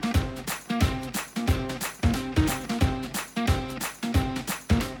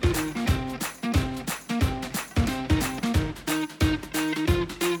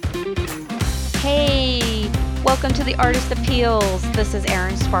Welcome to The Artist Appeals. This is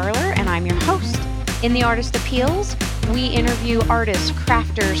Erin Sparler, and I'm your host. In The Artist Appeals, we interview artists,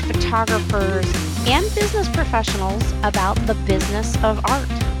 crafters, photographers, and business professionals about the business of art.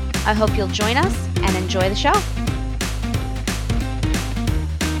 I hope you'll join us and enjoy the show.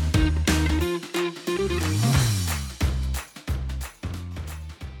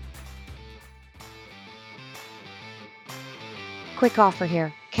 Quick offer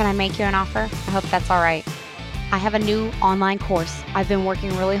here. Can I make you an offer? I hope that's all right. I have a new online course. I've been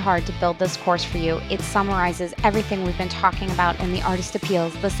working really hard to build this course for you. It summarizes everything we've been talking about in The Artist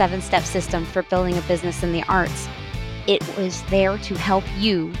Appeals, the 7-step system for building a business in the arts. It was there to help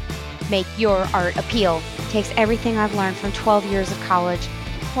you make your art appeal. It takes everything I've learned from 12 years of college,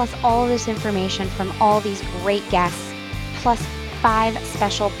 plus all this information from all these great guests, plus 5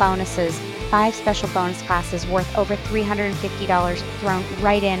 special bonuses. 5 special bonus classes worth over $350 thrown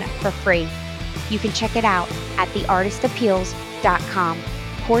right in for free. You can check it out at theartistappeals.com.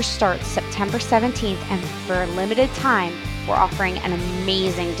 Course starts September 17th, and for a limited time, we're offering an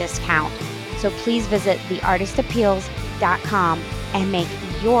amazing discount. So please visit theartistappeals.com and make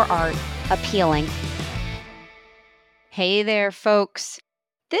your art appealing. Hey there, folks.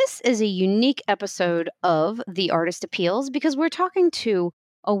 This is a unique episode of The Artist Appeals because we're talking to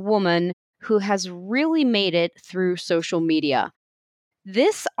a woman who has really made it through social media.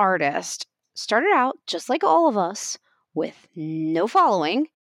 This artist started out, just like all of us, with no following,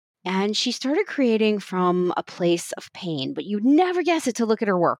 and she started creating from a place of pain, but you'd never guess it to look at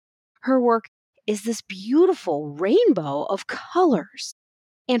her work. Her work is this beautiful rainbow of colors,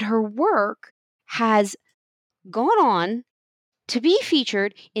 and her work has gone on to be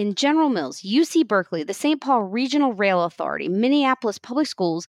featured in General Mills, UC Berkeley, the St. Paul Regional Rail Authority, Minneapolis Public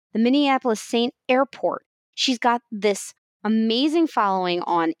Schools, the Minneapolis-St. Airport. She's got this amazing following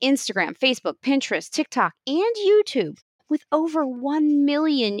on Instagram, Facebook, Pinterest, TikTok, and YouTube with over 1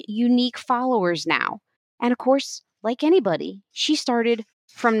 million unique followers now. And of course, like anybody, she started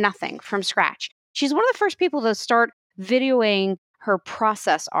from nothing, from scratch. She's one of the first people to start videoing her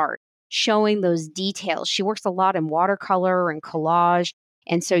process art, showing those details. She works a lot in watercolor and collage.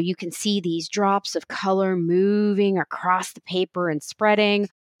 And so you can see these drops of color moving across the paper and spreading,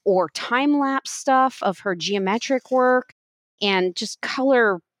 or time-lapse stuff of her geometric work, and just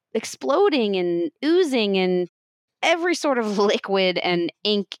color exploding and oozing in every sort of liquid and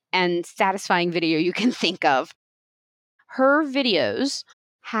ink and satisfying video you can think of. Her videos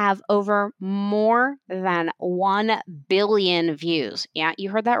have over more than 1 billion views. Yeah, you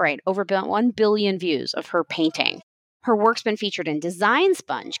heard that right. Over 1 billion views of her painting. Her work's been featured in Design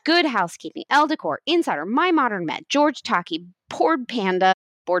Sponge, Good Housekeeping, Elle Decor, Insider, My Modern Met, George Takei, Board Panda,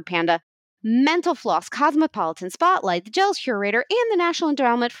 Mental Floss, Cosmopolitan, Spotlight, the Gels Curator, and the National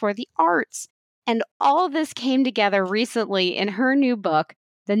Endowment for the Arts. And all of this came together recently in her new book,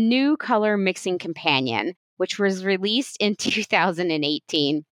 The New Color Mixing Companion, which was released in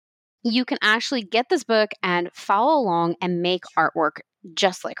 2018. You can actually get this book and follow along and make artwork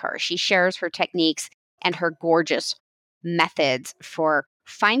just like her. She shares her techniques and her gorgeous methods for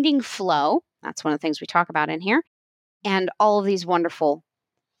finding flow. That's one of the things we talk about in here. And all of these wonderful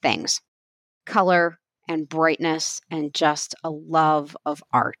things. Color and brightness and just a love of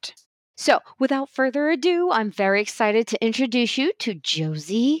art. So without further ado, I'm very excited to introduce you to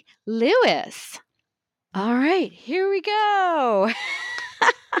Josie Lewis. All right, here we go.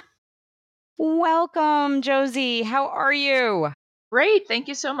 Welcome, Josie. How are you? Great. Thank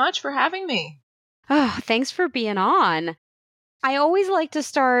you so much for having me. Oh, thanks for being on. I always like to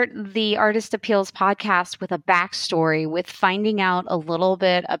start the Artist Appeals podcast with a backstory, with finding out a little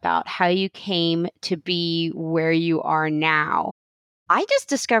bit about how you came to be where you are now. I just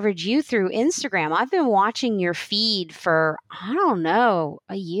discovered you through Instagram. I've been watching your feed for, I don't know,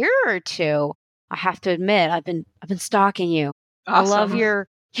 a year or two. I have to admit, I've been stalking you. Awesome.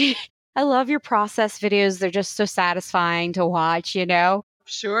 I love your process videos. They're just so satisfying to watch, you know?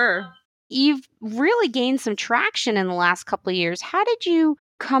 Sure. You've really gained some traction in the last couple of years. How did you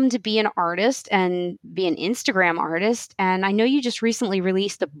come to be an artist and be an Instagram artist? And I know you just recently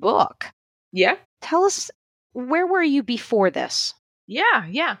released a book. Yeah. Tell us, where were you before this?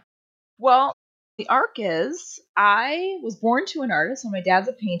 Yeah. Well, the arc is I was born to an artist, and my dad's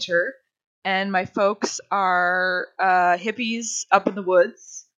a painter, and my folks are hippies up in the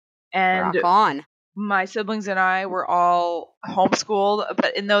woods. And rock on. My siblings and I were all homeschooled,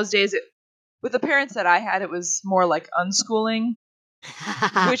 but in those days, with the parents that I had, it was more like unschooling,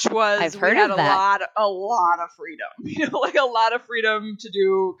 which was I've heard we had of that. a lot of freedom, like a lot of freedom to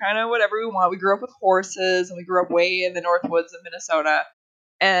do kind of whatever we want. We grew up with horses, and we grew up way in the north woods of Minnesota,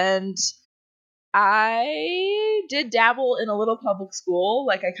 and I did dabble in a little public school.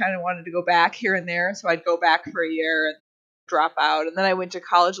 Like, I kind of wanted to go back here and there, so I'd go back for a year and drop out. And then I went to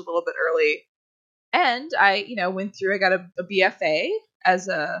college a little bit early. And I, went through, I got a BFA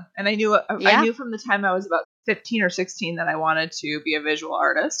and I knew from the time I was about 15 or 16 that I wanted to be a visual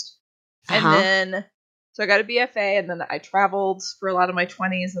artist. And then, so I got a BFA, and then I traveled for a lot of my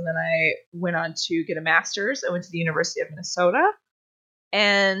 20s, and then I went on to get a master's. I went to the University of Minnesota.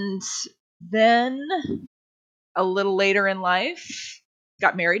 And then a little later in life,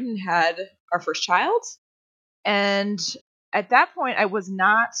 got married and had our first child. And at that point, I was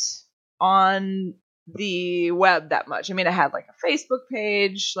not on the web that much. I mean, I had like a Facebook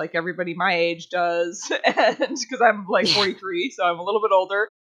page, like everybody my age does, and because I'm like 43, so I'm a little bit older.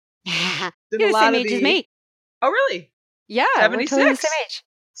 You're the same age as me. Oh, really? Yeah, 76. We're totally the same age.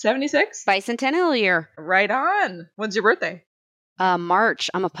 76? Bicentennial year. Right on. When's your birthday? March.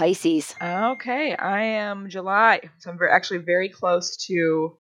 I'm a Pisces. Okay, I am July, so I'm actually very close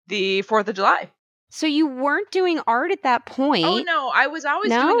to the 4th of July. So you weren't doing art at that point? Oh, no. I was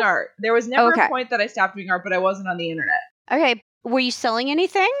always doing art. There was never a point that I stopped doing art, but I wasn't on the internet. Okay. Were you selling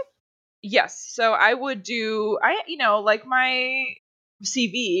anything? Yes. So I would do, like my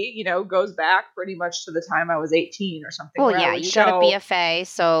CV, goes back pretty much to the time I was 18 or something. Well, yeah, you got a BFA,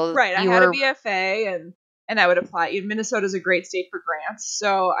 so right. I had a BFA, and I would apply. Minnesota's a great state for grants,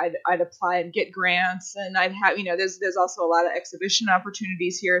 so I'd apply and get grants, and I'd have, there's also a lot of exhibition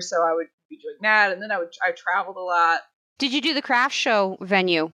opportunities here, so I would be doing that, and then I traveled a lot. Did you do the craft show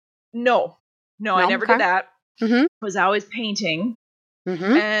venue? No, I never did that. Mm-hmm. I was always painting,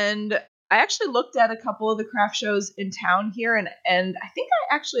 and I actually looked at a couple of the craft shows in town here, and I think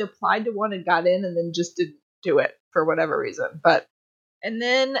I actually applied to one and got in, and then just didn't do it for whatever reason, and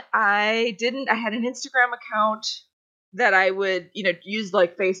then I had an Instagram account that I would, use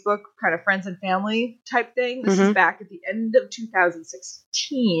like Facebook, kind of friends and family type thing. This is back at the end of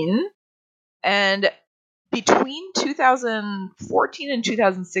 2016. And between 2014 and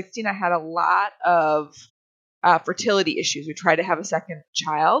 2016, I had a lot of fertility issues. We tried to have a second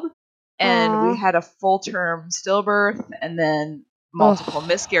child, and we had a full-term stillbirth and then multiple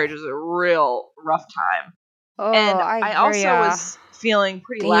miscarriages. It was a real rough time. And I also was feeling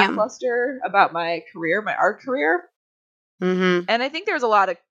pretty lackluster about my career, my art career. And I think there's a lot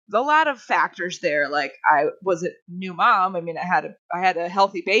of factors there. Like, I was a new mom. I mean, I had a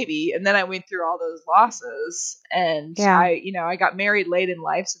healthy baby, and then I went through all those losses, and I got married late in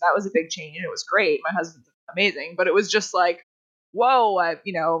life, so that was a big change, and it was great. My husband's amazing, but it was just like, whoa, I've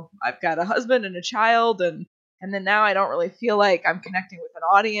got a husband and a child, and then now I don't really feel like I'm connecting with an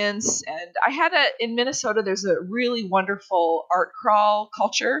audience. And in Minnesota, there's a really wonderful art crawl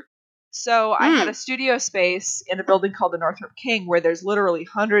culture. So I had a studio space in a building called the Northrop King, where there's literally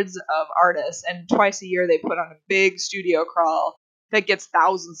hundreds of artists, and twice a year they put on a big studio crawl that gets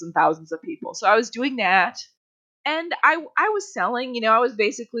thousands and thousands of people. So I was doing that, and I was selling, I was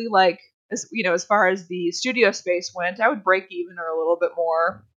basically like, as far as the studio space went, I would break even or a little bit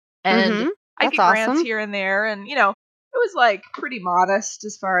more. And I get grants here and there, and it was like pretty modest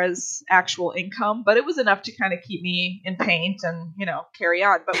as far as actual income, but it was enough to kind of keep me in paint and carry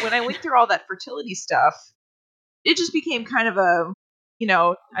on. But when I went through all that fertility stuff, it just became kind of a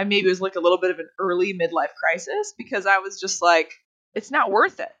I maybe it was like a little bit of an early midlife crisis, because I was just like, it's not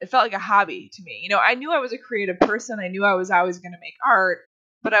worth it. It felt like a hobby to me. I knew I was a creative person. I knew I was always going to make art,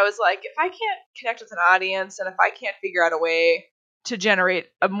 but I was like, if I can't connect with an audience, and if I can't figure out a way to generate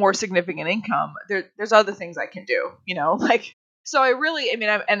a more significant income, there's other things I can do, so I really, and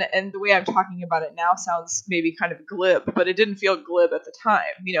the way I'm talking about it now sounds maybe kind of glib, but it didn't feel glib at the time,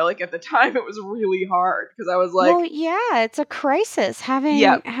 like at the time it was really hard, because I was like, well, yeah, it's a crisis.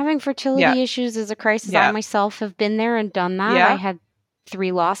 Having fertility issues is a crisis. I myself have been there and done that. I had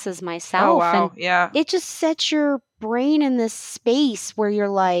 3 losses myself. Oh, wow. And it just sets your brain in this space where you're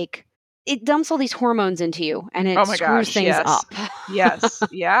like, it dumps all these hormones into you, and it screws things up. Yes.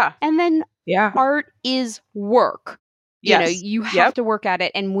 Yeah. And then art is work. Yes. You have to work at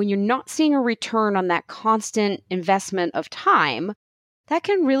it. And when you're not seeing a return on that constant investment of time, that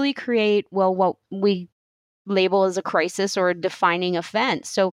can really create, what we label as a crisis or a defining event.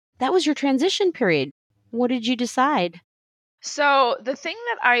 So that was your transition period. What did you decide? So the thing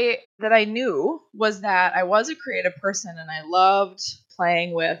that I knew was that I was a creative person, and I loved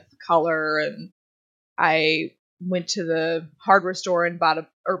playing with color, and I went to the hardware store and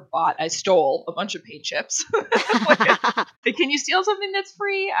I stole a bunch of paint chips. Can you steal something that's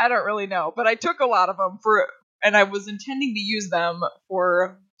free? I don't really know, but I took a lot of them and I was intending to use them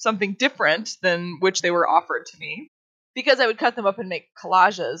for something different than which they were offered to me, because I would cut them up and make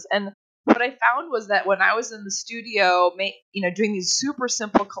collages. And what I found was that when I was in the studio, doing these super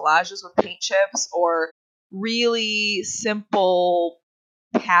simple collages with paint chips or really simple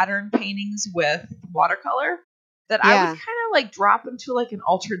pattern paintings with watercolor, that I would kind Yeah. of like drop into like an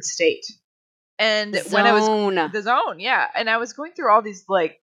altered state. And when I was Zone. the zone, yeah, and I was going through all these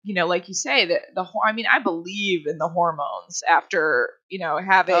like, like you say that I mean, I believe in the hormones after, Oh,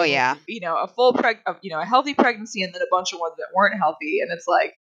 having, yeah. a full a healthy pregnancy and then a bunch of ones that weren't healthy, and it's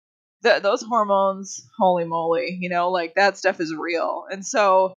like those hormones, holy moly, like that stuff is real. And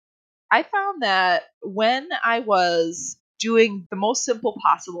so I found that when I was doing the most simple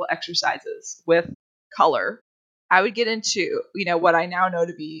possible exercises with color, I would get into, what I now know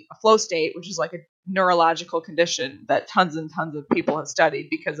to be a flow state, which is like a neurological condition that tons and tons of people have studied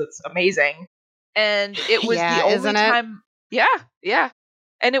because it's amazing. And it was the Yeah, only isn't it? time, yeah, yeah.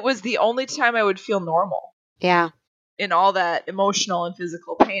 And it was the only time I would feel normal Yeah. in all that emotional and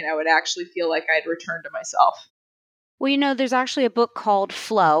physical pain. I would actually feel like I'd returned to myself. Well, there's actually a book called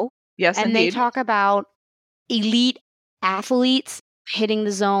Flow, Yes, and they indeed. talk about elite athletes hitting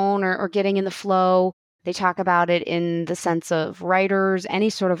the zone or getting in the flow. They talk about it in the sense of writers, any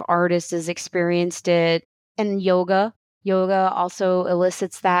sort of artist has experienced it, and yoga. Yoga also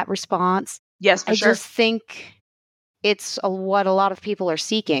elicits that response. Yes, for I sure. just think it's what a lot of people are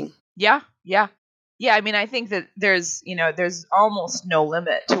seeking. Yeah, yeah. Yeah, I mean, I think that there's almost no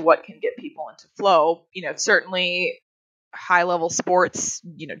limit to what can get people into flow. Certainly high level sports,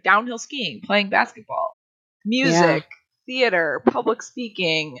 downhill skiing, playing basketball, Yeah. music, theater, public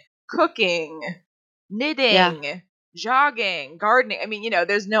speaking, cooking, Yeah. knitting, jogging, gardening. I mean,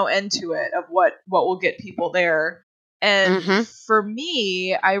 there's no end to it of what will get people there. And Mm-hmm. for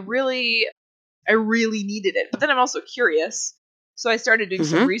me, I really needed it. But then I'm also curious. So I started doing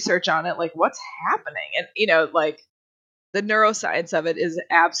some Mm-hmm. research on it, like what's happening. And, like the neuroscience of it is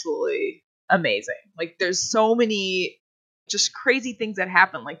absolutely amazing. Like there's so many just crazy things that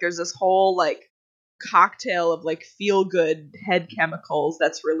happen. Like there's this whole like cocktail of like feel good head chemicals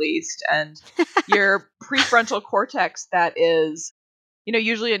that's released, and your prefrontal cortex that is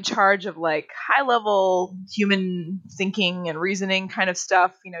usually in charge of like high level human thinking and reasoning kind of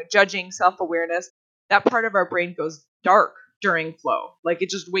stuff, judging, self-awareness. That part of our brain goes dark during flow. Like it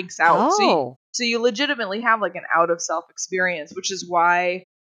just winks out. Oh. So you legitimately have like an out of self experience, which is why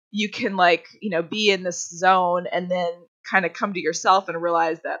you can like, be in this zone and then kind of come to yourself and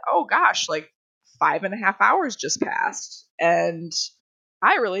realize that, oh gosh, like 5.5 hours just passed and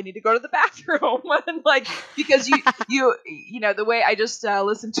I really need to go to the bathroom. And like, because the way I just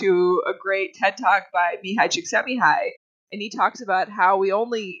listened to a great TED talk by Mihai Csikszentmihalyi, and he talks about how we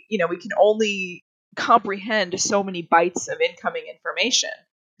can only comprehend so many bytes of incoming information.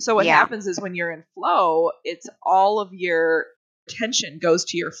 So what Yeah. happens is when you're in flow, it's all of your attention goes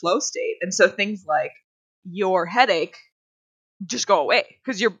to your flow state. And so things like your headache just go away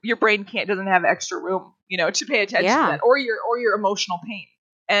because your brain doesn't have extra room, to pay attention to Yeah. that, or your emotional pain.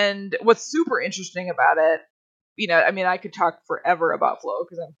 And what's super interesting about it, I mean, I could talk forever about flow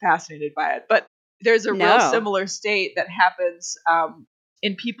because I'm fascinated by it, but there's a real No. similar state that happens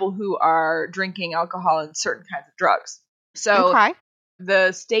in people who are drinking alcohol and certain kinds of drugs. So Okay.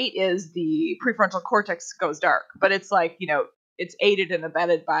 the state is the prefrontal cortex goes dark, but it's like, it's aided and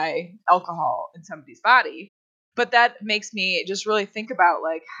abetted by alcohol in somebody's body. But that makes me just really think about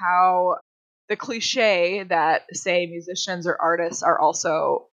like how the cliche that say musicians or artists are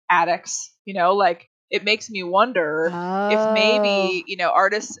also addicts, like it makes me wonder if maybe,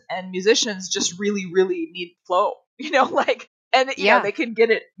 artists and musicians just really, really need flow, like, and, Yeah. they can get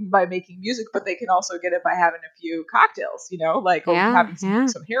it by making music, but they can also get it by having a few cocktails, like, or Yeah. having Yeah.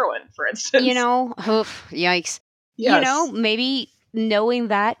 some heroin, for instance. Oof, yikes. Yes. Maybe knowing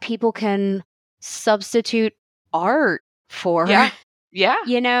that people can substitute art for, Yeah. Yeah.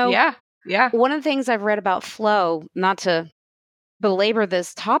 Yeah. Yeah. one of the things I've read about flow, not to belabor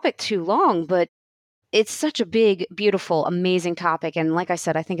this topic too long, but it's such a big, beautiful, amazing topic. And like I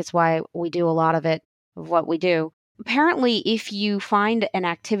said, I think it's why we do a lot of it, of what we do. Apparently, if you find an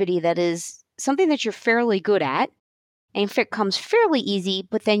activity that is something that you're fairly good at, and if it comes fairly easy,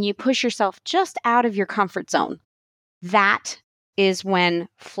 but then you push yourself just out of your comfort zone, that is when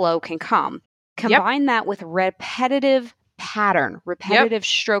flow can come. Combine that with repetitive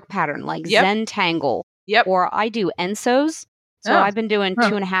stroke pattern, like Zentangle, or I do Ensos. So I've been doing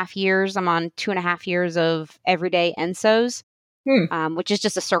 2.5 years. I'm on 2.5 years of everyday Ensos, which is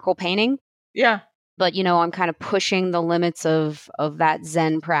just a circle painting. Yeah. But, I'm kind of pushing the limits of that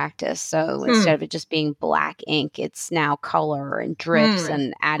Zen practice. So instead of it just being black ink, it's now color and drips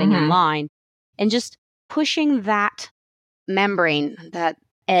and adding in line and just pushing that membrane, that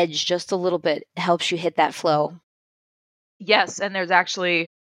edge just a little bit helps you hit that flow. Yes, and there's actually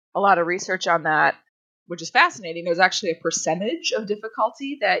a lot of research on that, which is fascinating. There's actually a percentage of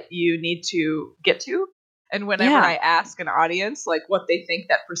difficulty that you need to get to. And whenever Yeah. I ask an audience like what they think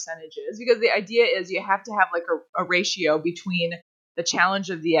that percentage is, because the idea is you have to have like a ratio between the challenge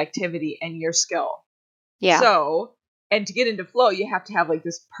of the activity and your skill. Yeah. So, and to get into flow, you have to have like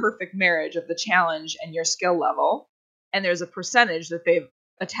this perfect marriage of the challenge and your skill level. And there's a percentage that they've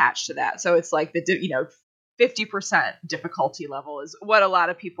attached to that. So it's like 50% difficulty level is what a lot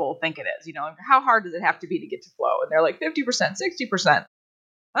of people think it is. How hard does it have to be to get to flow? And they're like 50%, 60%.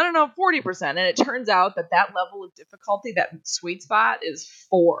 I don't know, 40%. And it turns out that level of difficulty, that sweet spot is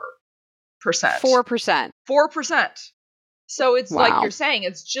 4%. 4%. 4%. So it's like Wow. you're saying,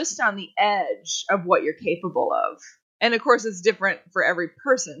 it's just on the edge of what you're capable of. And of course, it's different for every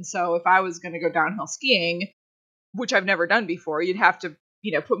person. So if I was going to go downhill skiing, which I've never done before, you'd have to,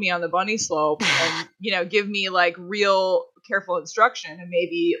 put me on the bunny slope and, give me like real careful instruction and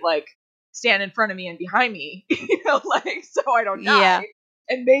maybe like stand in front of me and behind me, so I don't die. Yeah.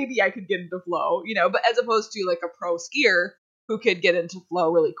 And maybe I could get into flow, but as opposed to like a pro skier who could get into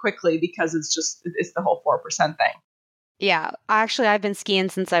flow really quickly because it's the whole 4% thing. Yeah. Actually, I've been skiing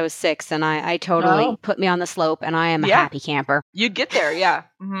since I was 6, and I totally put me on the slope, and I am a happy camper. You'd get there, yeah.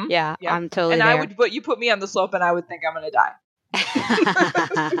 Mm-hmm. Yeah, Yeah. I'm totally and there. but you put me on the slope and I would think I'm going to die.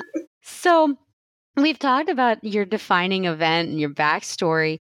 So we've talked about your defining event and your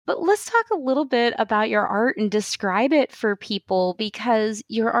backstory, but let's talk a little bit about your art and describe it for people, because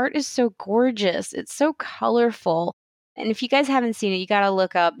your art is so gorgeous. It's so colorful. And if you guys haven't seen it, you got to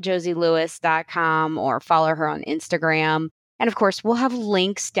look up josielewis.com or follow her on Instagram. And of course, we'll have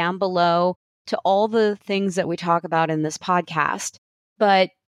links down below to all the things that we talk about in this podcast. But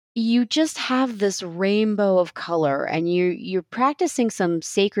you just have this rainbow of color, and you're practicing some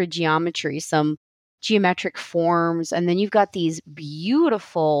sacred geometry, some geometric forms, and then you've got these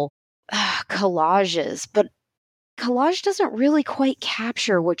beautiful collages. But collage doesn't really quite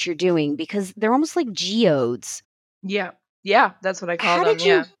capture what you're doing because they're almost like geodes. Yeah. Yeah, that's what I call How them. did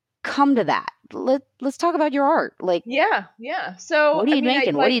you come to that? Let's talk about your art. Like, Yeah. So, what are you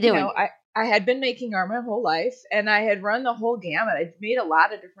making? What are you doing? I had been making art my whole life and I had run the whole gamut. I'd made a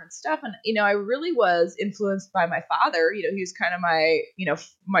lot of different stuff. And, I really was influenced by my father. He was kind of my,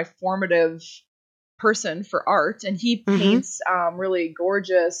 my formative person for art. And he paints really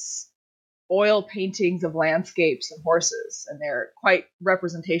gorgeous oil paintings of landscapes and horses. And they're quite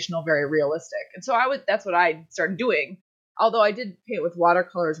representational, very realistic. And so that's what I started doing. Although I did paint with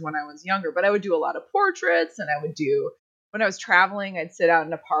watercolors when I was younger, but I would do a lot of portraits, and I would do, when I was traveling, I'd sit out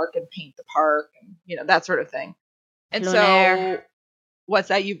in a park and paint the park and, that sort of thing. And Plein so air. What's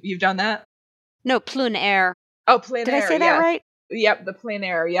that? You've done that? No, plein air. Oh, plein Did air. I say that right? Yep. The plein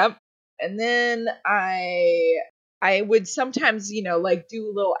air. Yep. And then I would sometimes, like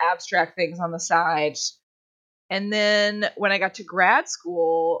do little abstract things on the side. And then when I got to grad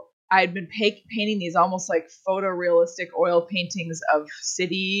school, I'd been painting these almost like photorealistic oil paintings of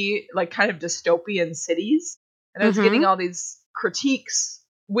city, like kind of dystopian cities. And I was getting all these critiques,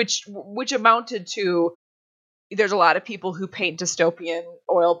 which amounted to, there's a lot of people who paint dystopian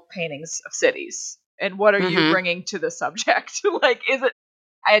oil paintings of cities. And what are you bringing to the subject? Like,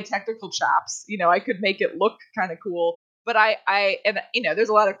 I had technical chops, I could make it look kind of cool. But there's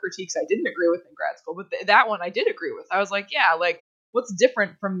a lot of critiques I didn't agree with in grad school, but that one I did agree with. I was like, yeah, like, what's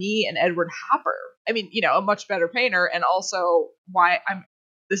different from me and Edward Hopper? I mean, a much better painter, and also why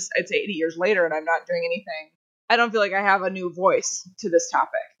it's 80 years later and I'm not doing anything. I don't feel like I have a new voice to this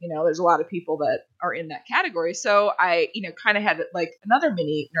topic. There's a lot of people that are in that category. So I, kind of had like another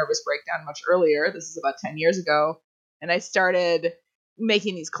mini nervous breakdown much earlier. This is about 10 years ago. And I started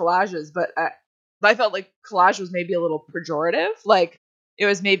making these collages, but I felt like collage was maybe a little pejorative. Like, it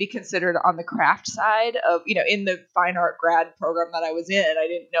was maybe considered on the craft side of, in the fine art grad program that I was in. I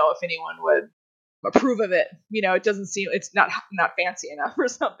didn't know if anyone would approve of it. It doesn't seem, it's not fancy enough or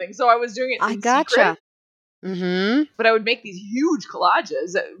something. So I was doing it in secret. But I would make these huge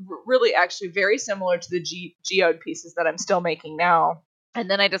collages that really actually very similar to the geode pieces that I'm still making now. And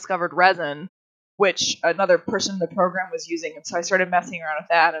then I discovered resin, which another person in the program was using. And so I started messing around with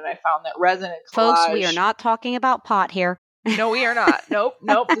that, and I found that resin and collage... Folks, we are not talking about pot here. No, we are not. Nope.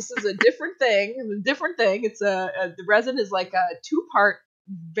 This is a different thing. It's the resin is like a 2-part,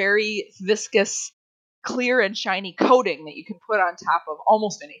 very viscous, clear and shiny coating that you can put on top of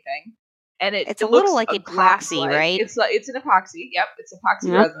almost anything. And it's a little like epoxy, right? It's an epoxy. Yep, it's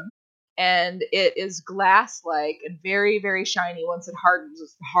epoxy resin. And it is glass-like and very, very shiny. Once it hardens,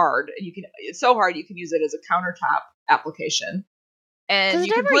 it's hard. And it's so hard you can use it as a countertop application. And Does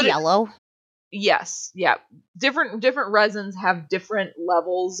you it can ever put it. yellow? Yes, yeah. Different resins have different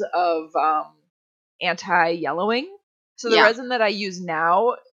levels of anti-yellowing. So the Yeah. resin that I use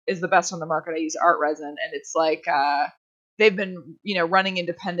now is the best on the market. I use art resin, and it's like they've been running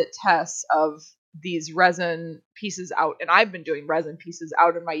independent tests of these resin pieces out, and I've been doing resin pieces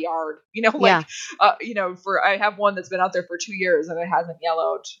out in my yard. Yeah. For I have one that's been out there for 2 years and it hasn't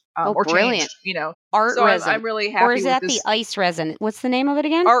yellowed Oh, or brilliant. changed. Art So resin. I'm really Or happy is with that this the ice resin? What's the name of it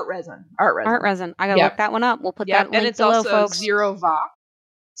again? art resin. Art resin. Art resin. I got to Yep. look that one up. We'll put Yep. that And link it's below, also folks. zero VOC.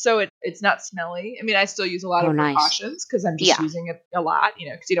 So it's not smelly. I mean, I still use a lot of nice. precautions because I'm just using it a lot,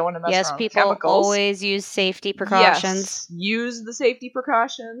 because you don't want to mess Yes, around with people chemicals. always use safety precautions. Yes, use the safety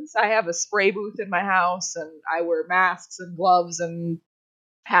precautions. I have a spray booth in my house, and I wear masks and gloves and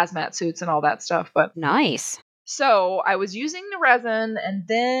hazmat suits and all that stuff. But Nice. so I was using the resin, and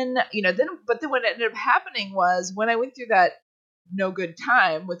then what ended up happening was when I went through that no good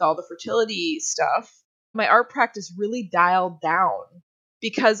time with all the fertility stuff, my art practice really dialed down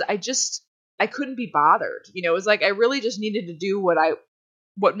because I couldn't be bothered. It was like I really just needed to do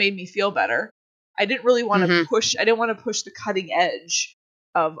what made me feel better. I didn't really want to push. I didn't want to push the cutting edge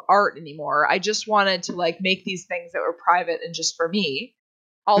of art anymore. I just wanted to make these things that were private and just for me.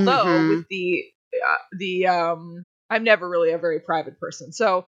 Although with I'm never really a very private person.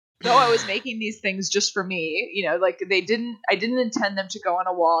 So though I was making these things just for me, I didn't intend them to go on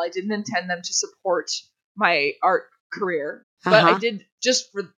a wall. I didn't intend them to support my art career. But I did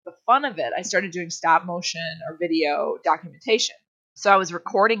just for the fun of it. I started doing stop motion or video documentation. So I was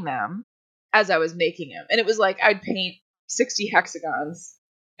recording them as I was making them. And it was like I'd paint 60 hexagons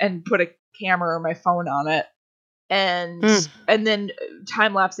and put a camera or my phone on it and then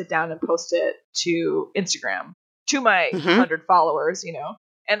time lapse it down and post it to Instagram to my 100 followers,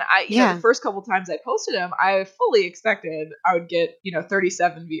 And the first couple times I posted them, I fully expected I would get,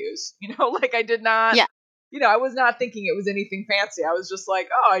 37 views, I did not, I was not thinking it was anything fancy. I was just like,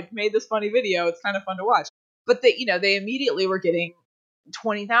 oh, I made this funny video. It's kind of fun to watch. But they immediately were getting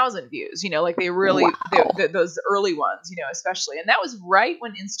 20,000 views, they really, those early ones, especially. And that was right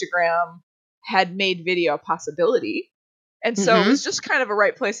when Instagram had made video a possibility. And so it was just kind of a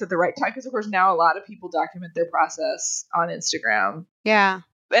right place at the right time. Because of course now a lot of people document their process on Instagram. Yeah.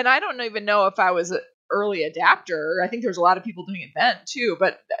 And I don't even know if I was an early adapter. I think there's a lot of people doing it then too.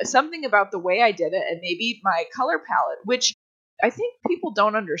 But something about the way I did it and maybe my color palette, which I think people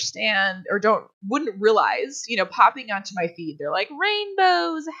don't understand or wouldn't realize, popping onto my feed, they're like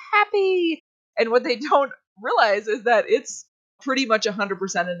rainbows, happy. And what they don't realize is that it's pretty much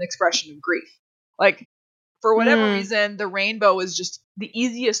 100% an expression of grief. Like for whatever reason, the rainbow was just the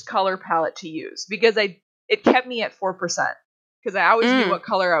easiest color palette to use because it kept me at 4% because I always knew what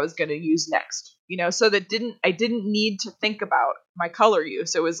color I was going to use next, so that I didn't need to think about my color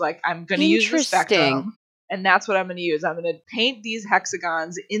use. It was like, I'm going to use the spectrum. And that's what I'm going to use. I'm going to paint these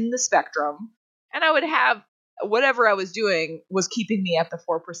hexagons in the spectrum. And I would have whatever I was doing was keeping me at the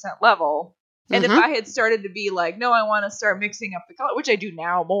 4% level. And if I had started to be like, no, I want to start mixing up the color, which I do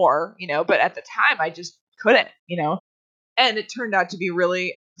now more, but at the time I just couldn't, and it turned out to be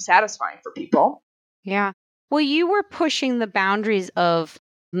really satisfying for people. Yeah. Well, you were pushing the boundaries of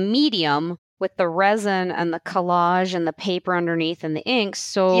medium with the resin and the collage and the paper underneath and the inks.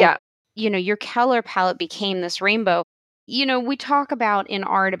 So your color palette became this rainbow. We talk about in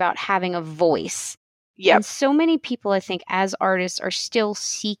art about having a voice. Yep. And so many people, I think, as artists are still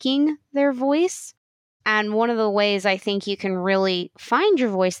seeking their voice. And one of the ways I think you can really find your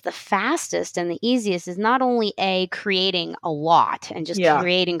voice the fastest and the easiest is not only creating a lot and just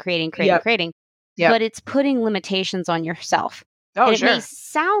creating, but it's putting limitations on yourself. Oh, and it may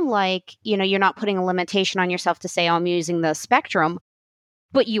sound like, you're not putting a limitation on yourself to say, oh, I'm using the spectrum.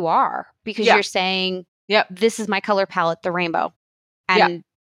 But you are, because you're saying, this is my color palette, the rainbow. And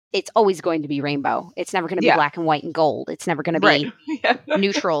it's always going to be rainbow. It's never going to be black and white and gold. It's never going to be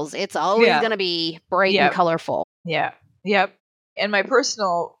neutrals. It's always going to be bright and colorful. Yeah. Yep. And my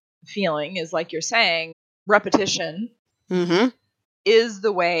personal feeling is, like you're saying, repetition is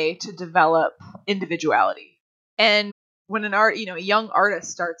the way to develop individuality. And when a young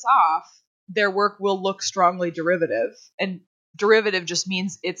artist starts off, their work will look strongly derivative. And derivative just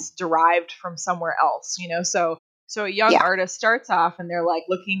means it's derived from somewhere else, So a young artist starts off and they're like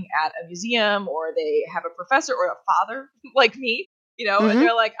looking at a museum, or they have a professor or a father like me, and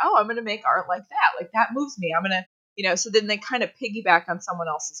they're like, oh, I'm going to make art like that. Like that moves me. I'm going to, so then they kind of piggyback on someone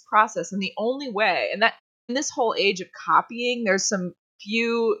else's process. And the only way, and that in this whole age of copying, there's some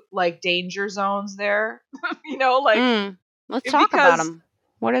few like danger zones there, Let's talk about them.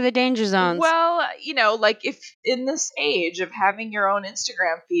 What are the danger zones? Well, like if in this age of having your own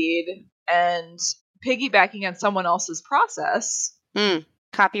Instagram feed and piggybacking on someone else's process,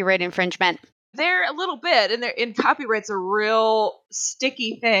 Copyright infringement. they're a little bit, and copyright's a real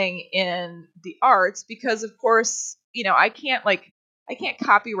sticky thing in the arts because, of course, I can't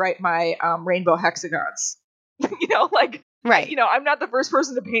copyright my rainbow hexagons. Like, Right. I'm not the first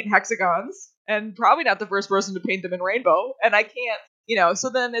person to paint hexagons, and probably not the first person to paint them in rainbow, and I can't, so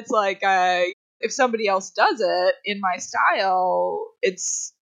then it's like, if somebody else does it in my style,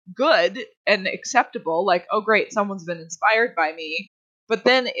 it's good and acceptable. Like, oh, great, someone's been inspired by me. But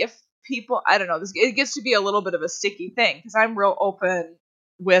then if people, I don't know, it gets to be a little bit of a sticky thing because I'm real open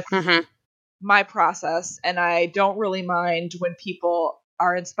with my process, and I don't really mind when people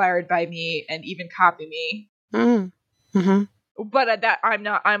are inspired by me and even copy me. But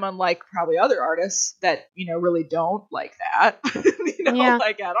I'm unlike probably other artists that, really don't like that,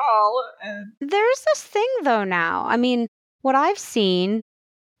 like at all. And there's this thing though now. I mean, what I've seen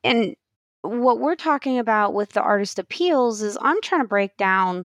and what we're talking about with the artist appeals is I'm trying to break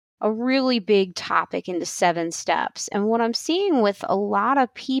down a really big topic into 7 steps. And what I'm seeing with a lot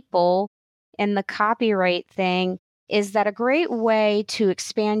of people in the copyright thing is that a great way to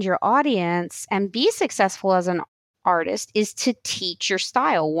expand your audience and be successful as an artist is to teach your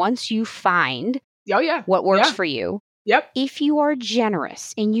style. Once you find what works for you, if you are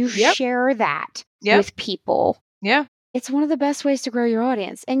generous and you share that with people, it's one of the best ways to grow your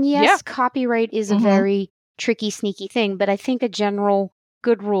audience. And yes, copyright is a very tricky, sneaky thing, but I think a general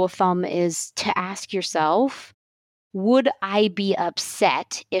good rule of thumb is to ask yourself, would I be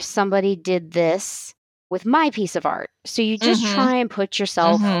upset if somebody did this with my piece of art? So you just try and put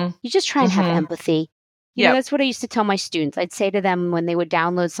yourself, you just try and have empathy. You know, that's what I used to tell my students. I'd say to them when they would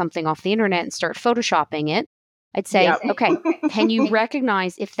download something off the internet and start photoshopping it, I'd say, okay, can you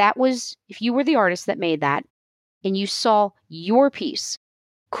recognize if you were the artist that made that and you saw your piece,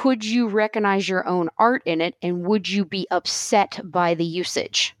 could you recognize your own art in it, and would you be upset by the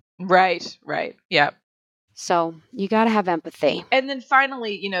usage? Right. Yeah. So you got to have empathy. And then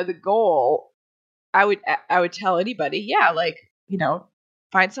finally, the goal, I would tell anybody,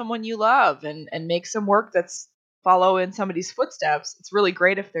 find someone you love and make some work that's follow in somebody's footsteps. It's really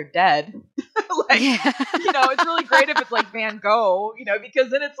great if they're dead. It's really great if it's like Van Gogh,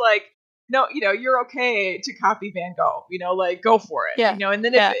 because then it's like, no, you're okay to copy Van Gogh, like go for it, and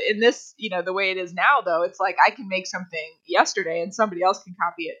then if in this, the way it is now, though, it's like I can make something yesterday and somebody else can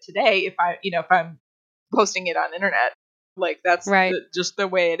copy it today if I'm posting it on internet, like that's just the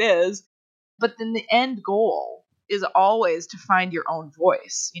way it is. But then the end goal is always to find your own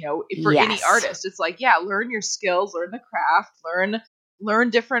voice, for any artist. It's like, learn your skills, learn the craft, learn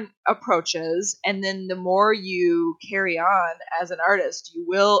different approaches, and then the more you carry on as an artist,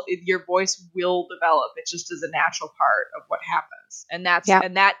 your voice will develop. It just is a natural part of what happens, and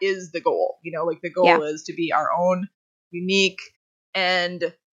that is the goal. Like the goal is to be our own unique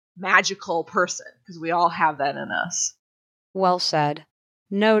and magical person, because we all have that in us. Well said,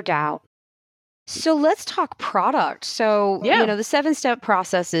 no doubt. So let's talk product. So the 7-step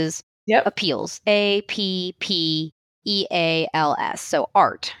process is appeals, APPEALS. So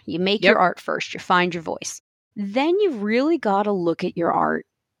art. You make your art first. You find your voice. Then you've really got to look at your art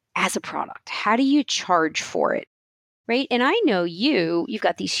as a product. How do you charge for it? Right? And I know you've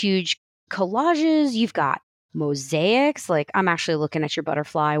got these huge collages. You've got mosaics. Like I'm actually looking at your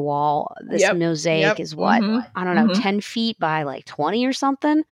butterfly wall. This mosaic is what? I don't know, 10 feet by like 20 or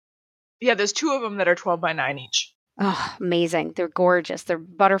something. Yeah, there's 2 of them that are 12 by 9 each. Oh, amazing. They're gorgeous. They're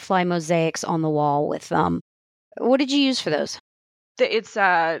butterfly mosaics on the wall with what did you use for those? It's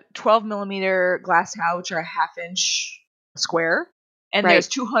a 12 millimeter glass tile, which are a 1/2 inch square. And there's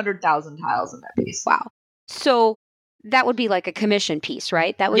 200,000 tiles in that piece. Wow. So that would be like a commission piece,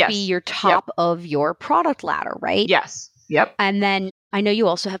 right? That would be your top of your product ladder, right? Yes. Yep. And then I know you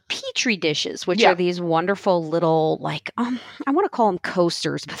also have Petri dishes, which are these wonderful little, like, I want to call them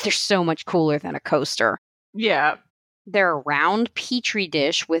coasters, but they're so much cooler than a coaster. Yeah. They're a round Petri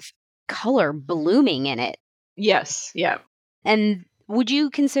dish with color blooming in it. Yes. Yeah. And would you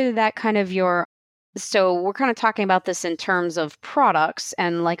consider that kind of so we're kind of talking about this in terms of products,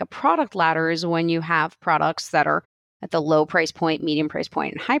 and like a product ladder is when you have products that are at the low price point, medium price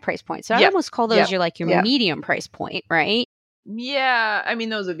point, and high price point. So I almost call those your medium price point, right? Yeah, I mean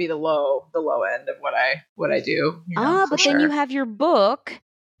those would be the low end of what I do. But then you have your book,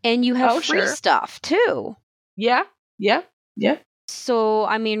 and you have free stuff too. Yeah. So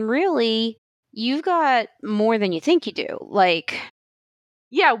I mean, really, you've got more than you think you do. Like,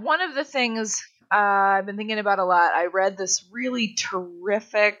 one of the things I've been thinking about a lot. I read this really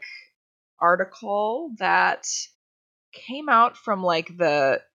terrific article that came out from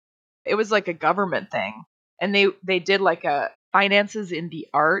it was like a government thing, and they did like a finances in the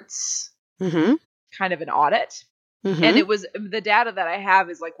arts Mm-hmm. kind of an audit. Mm-hmm. And it was the data that I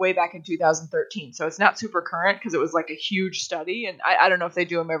have is like way back in 2013. So it's not super current because it was like a huge study. And I don't know if they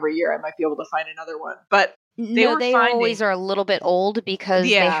do them every year. I might be able to find another one. But they always are a little bit old because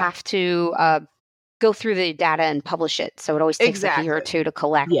they Yeah. have to go through the data and publish it. So it always takes like a year or Exactly. two to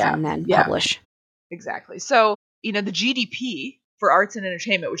collect Yeah. and then Yeah. publish. Exactly. So, the GDP for arts and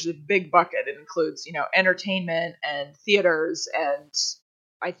entertainment, which is a big bucket, it includes, entertainment and theaters and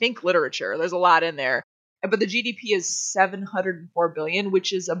I think literature. There's a lot in there. But the GDP is $704 billion,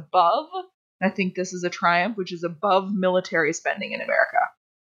 which is above, I think this is a triumph, which is above military spending in America,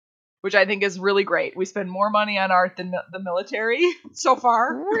 which I think is really great. We spend more money on art than the military so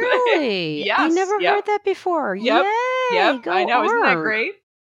far. Really? Yes. I never Yep. heard that before. Yep. Yay! Yep. Go I know. Isn't that art. great?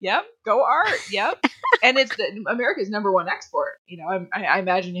 Yep. Go art. Yep. And it's America's number one export. I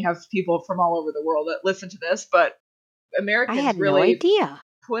imagine you have people from all over the world that listen to this, but Americans I had no really idea.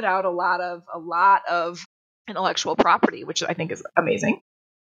 put out a lot of intellectual property, which I think is amazing.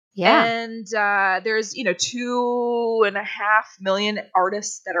 Yeah. And there's 2.5 million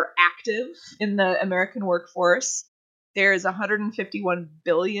artists that are active in the American workforce. There's $151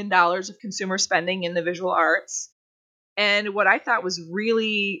 billion of consumer spending in the visual arts. And what I thought was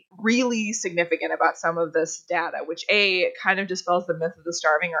really, really significant about some of this data, which it kind of dispels the myth of the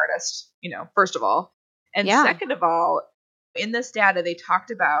starving artist, first of all. And second of all, in this data, they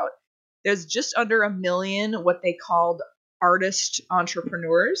talked about there's just under 1 million what they called artist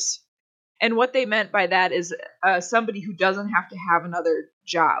entrepreneurs. And what they meant by that is somebody who doesn't have to have another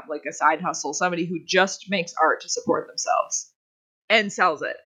job, like a side hustle, somebody who just makes art to support themselves and sells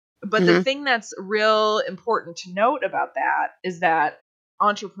it. But the thing that's real important to note about that is that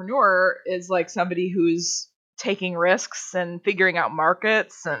entrepreneur is like somebody who's taking risks and figuring out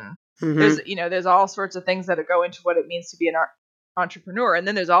markets, and there's all sorts of things that go into what it means to be an entrepreneur, and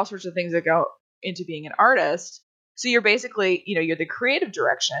then there's all sorts of things that go into being an artist. So you're basically, you're the creative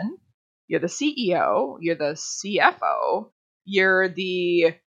direction, you're the CEO, you're the CFO, you're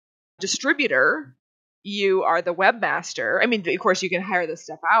the distributor, you are the webmaster. I mean, of course, you can hire this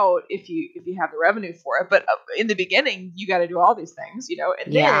stuff out if you have the revenue for it. But in the beginning, you got to do all these things,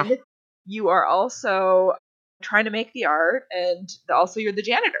 and then you are also trying to make the art, and also you're the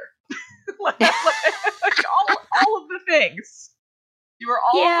janitor. all of the things. You are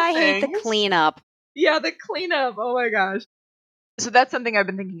all of the things. I hate the cleanup. Yeah, the cleanup. Oh my gosh. So that's something I've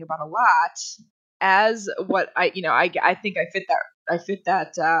been thinking about a lot. As what I think I fit that. I fit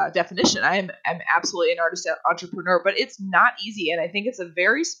that definition. I'm absolutely an artist entrepreneur, but it's not easy, and I think it's a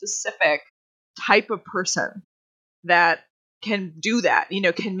very specific type of person that can do that.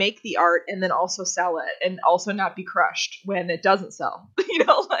 Can make the art and then also sell it, and also not be crushed when it doesn't sell.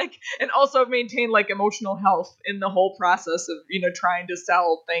 And also maintain emotional health in the whole process of trying to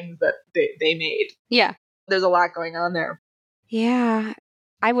sell things that they made. Yeah, there's a lot going on there. Yeah,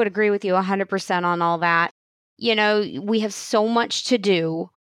 I would agree with you 100% on all that. We have so much to do,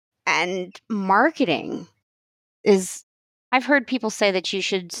 and marketing is, I've heard people say that you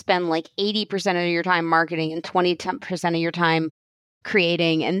should spend 80% of your time marketing and 20% of your time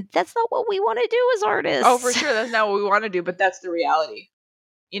creating, and that's not what we want to do as artists. Oh, for sure. That's not what we want to do, but that's the reality.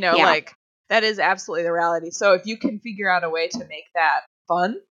 That is absolutely the reality. So if you can figure out a way to make that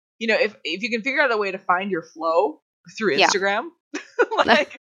fun, if you can figure out a way to find your flow through Instagram,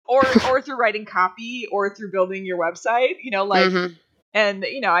 or through writing copy, or through building your website, and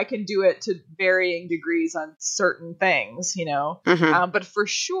I can do it to varying degrees on certain things, but for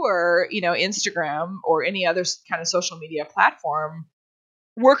sure, Instagram or any other kind of social media platform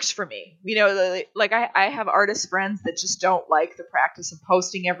works for me. I have artist friends that just don't like the practice of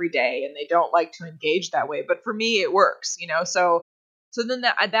posting every day, and they don't like to engage that way, but for me it works, so then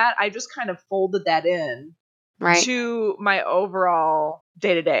that I just kind of folded that in to my overall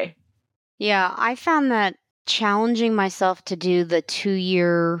day-to-day. Yeah, I found that challenging myself to do the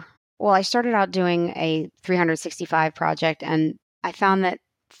 2-year, I started out doing a 365 project, and I found that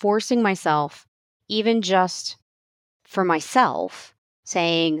forcing myself, even just for myself,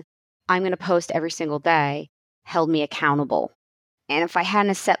 saying, I'm going to post every single day, held me accountable. And if I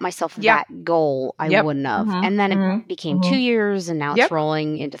hadn't set myself that goal, I wouldn't have. And then it became 2 years, and now it's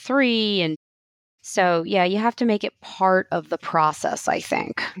rolling into 3. And so, you have to make it part of the process, I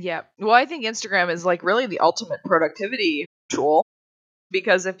think. Yeah. Well, I think Instagram is really the ultimate productivity tool,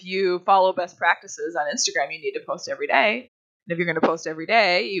 because if you follow best practices on Instagram, you need to post every day. And if you're going to post every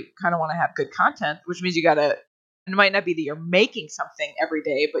day, you kind of want to have good content, which means it might not be that you're making something every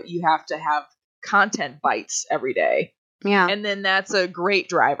day, but you have to have content bites every day. Yeah. And then that's a great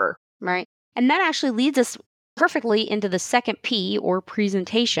driver. Right. And that actually leads us perfectly into the second P, or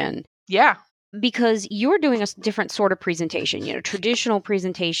presentation. Yeah. Because you're doing a different sort of presentation. Traditional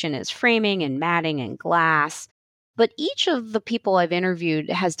presentation is framing and matting and glass. But each of the people I've interviewed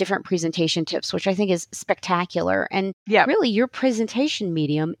has different presentation tips, which I think is spectacular. And really, your presentation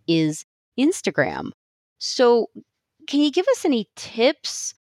medium is Instagram. So can you give us any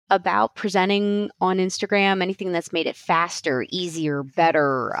tips about presenting on Instagram? Anything that's made it faster, easier,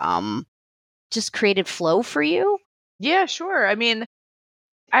 better, just created flow for you? Yeah, sure. I mean,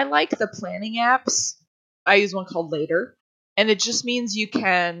 I like the planning apps. I use one called Later, and it just means you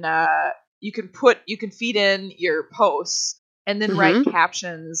can feed in your posts and then write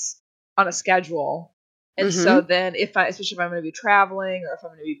captions on a schedule. And so then especially if I'm going to be traveling or if I'm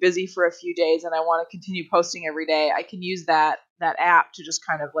going to be busy for a few days and I want to continue posting every day, I can use that app to just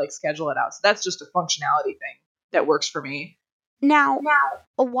kind of like schedule it out. So that's just a functionality thing that works for me. Now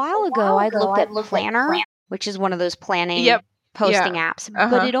a while ago, I looked at Planner, which is one of those planning posting apps,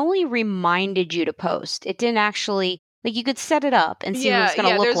 but it only reminded you to post. It didn't actually, like, you could set it up and see what it's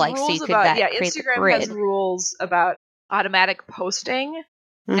going to look like, so you could create the Instagram grid. has rules about automatic posting,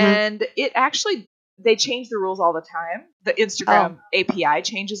 and it actually, they change the rules all the time. The Instagram API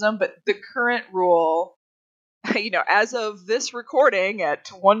changes them, but the current rule, as of this recording at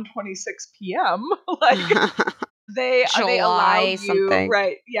 1:26 p.m., like they allow you something.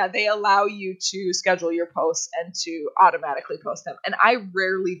 Right. Yeah, they allow you to schedule your posts and to automatically post them. And I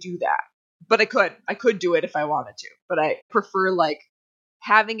rarely do that. But I could do it if I wanted to. But I prefer like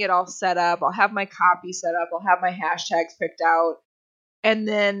having it all set up. I'll have my copy set up. I'll have my hashtags picked out. And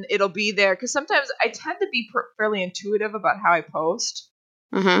then it'll be there. Because sometimes I tend to be fairly intuitive about how I post.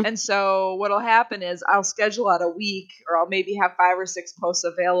 And so what'll happen is I'll schedule out a week, or I'll maybe have 5 or 6 posts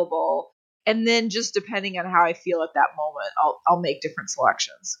available. And then just depending on how I feel at that moment, I'll make different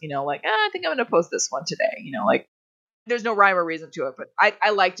selections. Like, I think I'm going to post this one today. Like, there's no rhyme or reason to it, but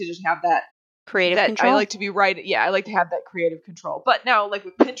I like to just have that creative control. I like to be right. Yeah, I like to have that creative control. But now, like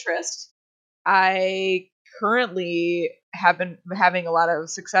with Pinterest, I currently have been having a lot of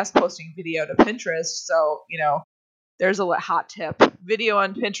success posting video to Pinterest. So, there's a hot tip. Video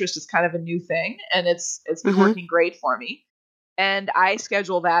on Pinterest is kind of a new thing, and it's been working great for me. And I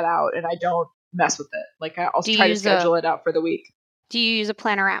schedule that out, and I don't mess with it. Like, I'll try to schedule it out for the week. Do you use a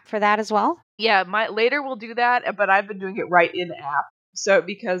planner app for that as well? Yeah, Later will do that, but I've been doing it right in the app. So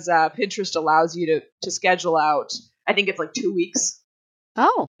because Pinterest allows you to schedule out, I think it's like 2 weeks.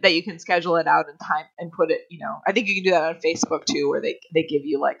 Oh. That you can schedule it out in time and put it, I think you can do that on Facebook too, where they give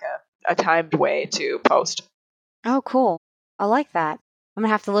you like a timed way to post. Oh, cool. I like that. I'm going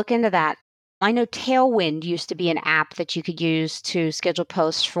to have to look into that. I know Tailwind used to be an app that you could use to schedule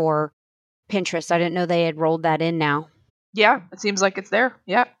posts for Pinterest. I didn't know they had rolled that in now. Yeah, it seems like it's there.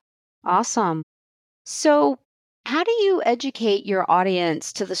 Yeah. Awesome. So how do you educate your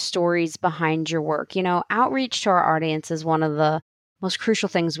audience to the stories behind your work? Outreach to our audience is one of the most crucial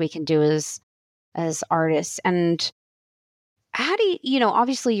things we can do as artists. And how do you,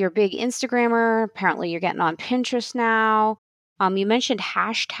 obviously you're a big Instagrammer. Apparently you're getting on Pinterest now. You mentioned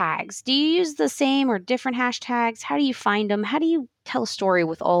hashtags. Do you use the same or different hashtags? How do you find them? How do you tell a story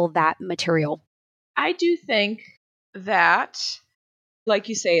with all of that material? I do think that, like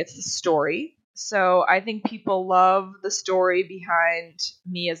you say, it's the story. So I think people love the story behind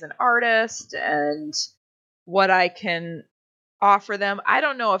me as an artist and what I can offer them. I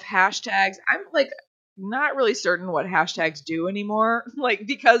don't know if hashtags, I'm like not really certain what hashtags do anymore. Like,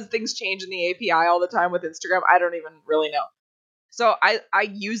 because things change in the API all the time with Instagram, I don't even really know. So I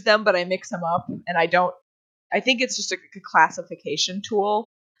use them, but I mix them up, and I think it's just a classification tool.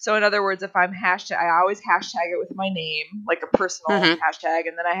 So in other words, if I always hashtag it with my name, like a personal hashtag,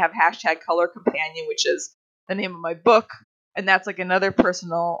 and then I have hashtag Color Companion, which is the name of my book, and that's like another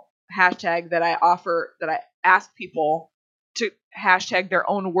personal hashtag that I ask people to hashtag their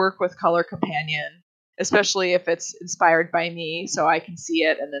own work with Color Companion, especially if it's inspired by me, so I can see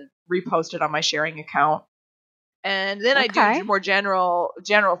it and then repost it on my sharing account. And then I do more general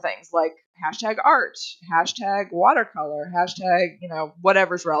things like hashtag art, hashtag watercolor, hashtag,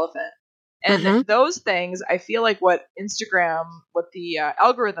 whatever's relevant. And those things, I feel like what the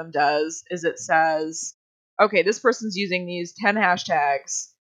algorithm does is it says, okay, this person's using these 10 hashtags,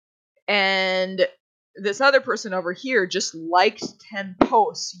 and this other person over here just liked 10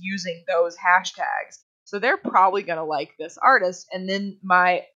 posts using those hashtags. So they're probably going to like this artist. And then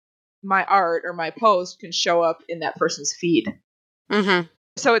my my art or my post can show up in that person's feed. Mm-hmm.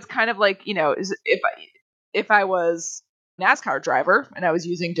 So it's kind of like, if I was a NASCAR driver and I was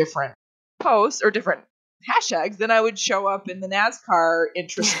using different posts or different hashtags, then I would show up in the NASCAR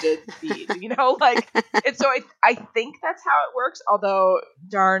interested feed, and so I think that's how it works, although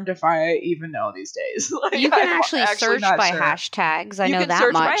darned if I even know these days. You can I'm actually search not by sure. hashtags. I You know can that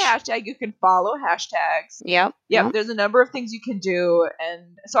search much. by hashtag. You can follow hashtags. Yep. Yep. There's a number of things you can do.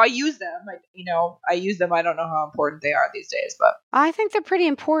 And so I use them. I use them. I don't know how important they are these days, but I think they're pretty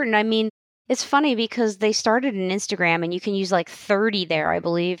important. I mean, it's funny because they started in Instagram and you can use like 30 there, I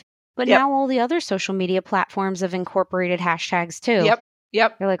believe. But Yep. now all the other social media platforms have incorporated hashtags too.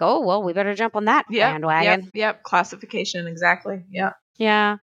 Yep. You're like, oh, well, we better jump on that bandwagon. Yep. Classification. Exactly. Yeah.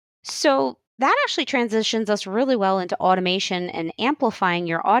 Yeah. So that actually transitions us really well into automation and amplifying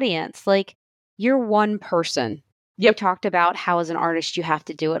your audience. Like, you're one person. Yep. We talked about how, as an artist, you have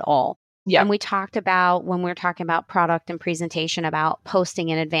to do it all. Yeah. And we talked about, when we were talking about product and presentation, about posting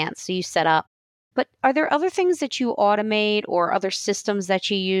in advance. So you set up. But are there other things that you automate or other systems that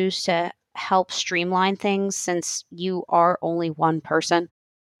you use to help streamline things since you are only one person?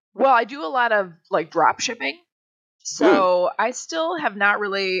 Well, I do a lot of like drop shipping. So I still have not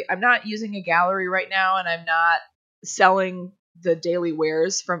really, I'm not using a gallery right now, and I'm not selling the daily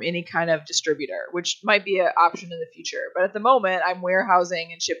wares from any kind of distributor, which might be an option in the future. But at the moment, I'm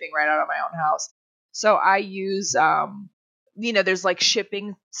warehousing and shipping right out of my own house. So I use, there's like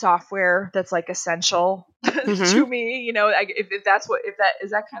shipping software that's like essential to me. If that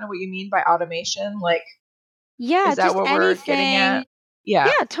is that kind of what you mean by automation? Like, Yeah, is that just what we're getting at? Yeah.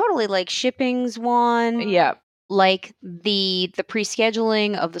 Yeah, totally. Like shipping's one. Yeah. Like the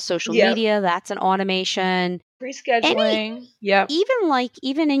pre-scheduling of the social Yep. media, that's an automation. Pre-scheduling. Yep.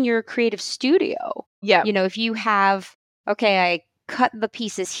 Even in your creative studio. Yeah. If you have, okay, I cut the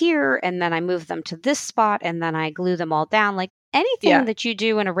pieces here and then I move them to this spot and then I glue them all down. Like anything that you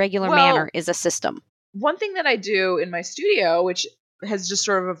do in a regular manner is a system. One thing that I do in my studio, which has just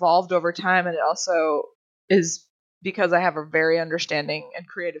sort of evolved over time, and it also is because I have a very understanding and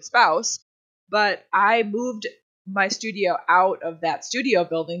creative spouse, but I moved my studio out of that studio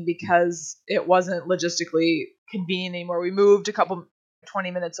building because it wasn't logistically convenient anymore. We moved a couple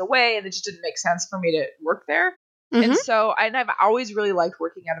 20 minutes away and it just didn't make sense for me to work there. And so I've always really liked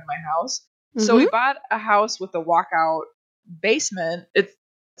working out of my house. So we bought a house with a walkout basement. It's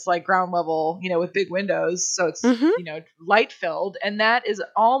like ground level, with big windows. So it's, light filled. And that is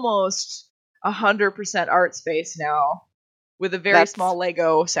almost 100% art space now with a very small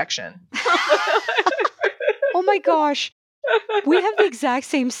Lego section. Oh my gosh. We have the exact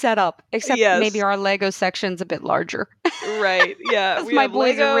same setup, except maybe our Lego section's a bit larger. Right. Yeah. My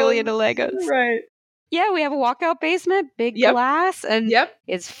boys are really into Legos. Right. Yeah, we have a walkout basement, big glass, and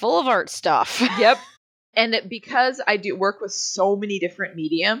it's full of art stuff. Yep. And because I do work with so many different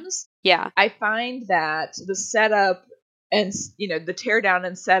mediums, I find that the setup and, the teardown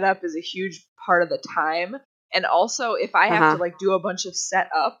and setup is a huge part of the time. And also, if I have to do a bunch of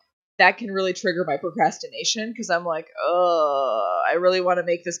setup, that can really trigger my procrastination because I'm like, oh, I really want to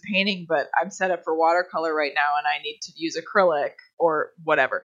make this painting, but I'm set up for watercolor right now and I need to use acrylic or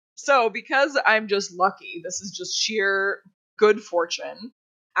whatever. So because I'm just lucky, this is just sheer good fortune.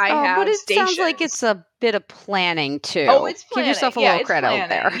 But it sounds like it's a bit of planning too. Oh, it's planning. Give yourself a little credit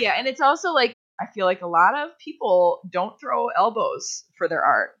there. Yeah, and it's also like, I feel like a lot of people don't throw elbows for their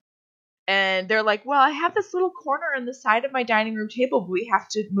art. And they're like, well, I have this little corner in the side of my dining room table, but we have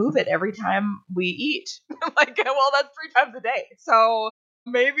to move it every time we eat. I'm like, well, that's 3 times a day. So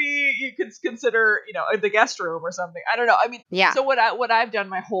maybe you could consider, the guest room or something. I don't know. I mean, so what I've done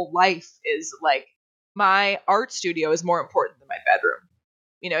my whole life is like, my art studio is more important than my bedroom.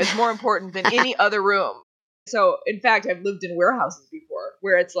 It's more important than any other room. So in fact, I've lived in warehouses before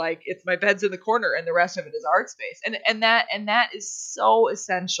where it's like, it's my bed's in the corner and the rest of it is art space. And that is so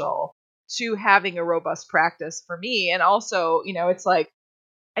essential to having a robust practice for me. And also, it's like,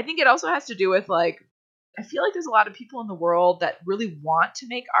 I think it also has to do with like, I feel like there's a lot of people in the world that really want to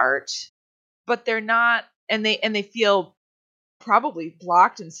make art, but they're not, and they feel probably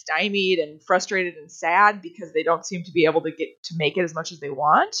blocked and stymied and frustrated and sad because they don't seem to be able to get to make it as much as they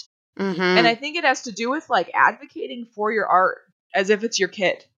want. And I think it has to do with like advocating for your art as if it's your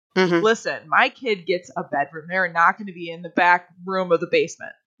kid. Listen, my kid gets a bedroom. They're not going to be in the back room of the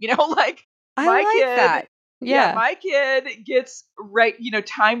basement. Like I like kid, that. Yeah, my kid gets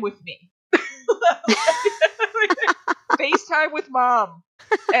time with me. FaceTime with mom.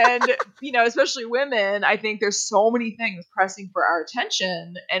 And, especially women, I think there's so many things pressing for our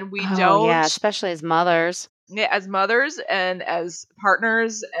attention and we don't. Yeah, especially as mothers. Yeah, as mothers and as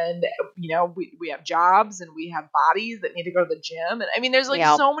partners, and we have jobs and we have bodies that need to go to the gym, and I mean there's like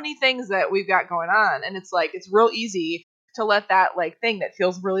Yep. so many things that we've got going on, and it's like it's real easy to let that like thing that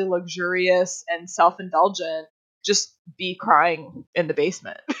feels really luxurious and self-indulgent just be crying in the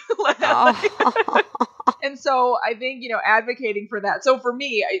basement. Oh. And so I think advocating for that. So for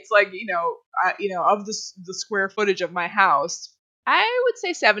me, it's like of the square footage of my house, I would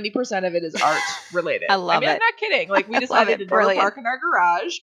say 70% of it is art related. I love mean, it. I'm not kidding. Like we I love decided it. to never Brilliant. park in our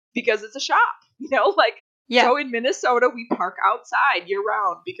garage because it's a shop. Like Yeah. so in Minnesota we park outside year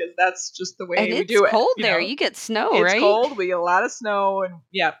round because that's just the way And we it's do it. cold there. You get snow, It's right? cold. We get a lot of snow, and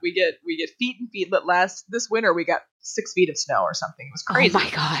yeah, we get feet and feet. But this winter we got 6 feet of snow or something. It was crazy. Oh my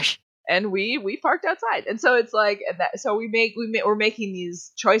gosh. And we parked outside, and so it's like so we're making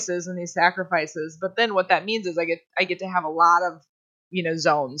these choices and these sacrifices, but then what that means is I get to have a lot of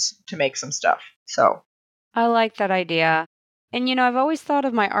zones to make some stuff. So I like that idea. And I've always thought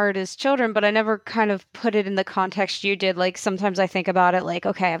of my art as children, but I never kind of put it in the context you did. Like sometimes I think about it like,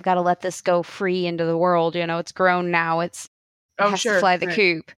 okay, I've got to let this go free into the world. It's grown now. It has to fly the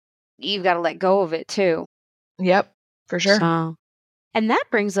coop. You've got to let go of it too. Yep, for sure. So, and that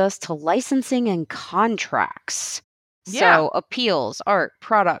brings us to licensing and contracts. Yeah. So appeals, art,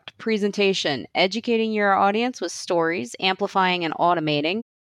 product, presentation, educating your audience with stories, amplifying and automating,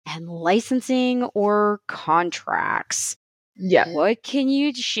 and licensing or contracts. Yeah. What can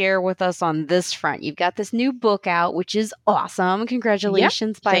you share with us on this front? You've got this new book out, which is awesome.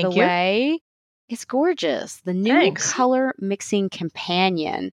 Congratulations, by the way. It's gorgeous. The new color mixing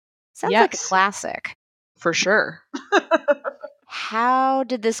companion. Sounds like a classic. For sure. How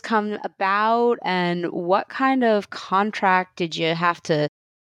did this come about, and what kind of contract did you have to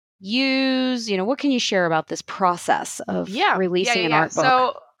use? What can you share about this process of releasing an art book?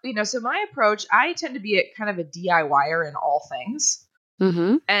 So my approach, I tend to be kind of a DIYer in all things.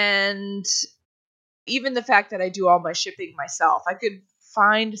 Mm-hmm. And even the fact that I do all my shipping myself, I could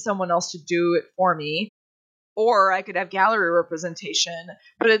find someone else to do it for me, or I could have gallery representation.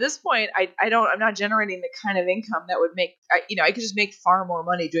 But at this point, I'm not generating the kind of income that would make, I could just make far more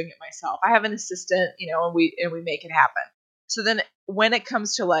money doing it myself. I have an assistant, and we make it happen. So then when it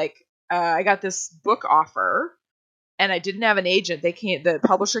comes to I got this book offer, and I didn't have an agent. The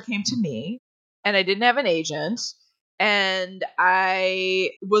publisher came to me, and I didn't have an agent. And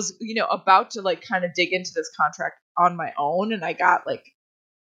I was, about to kind of dig into this contract on my own. And I got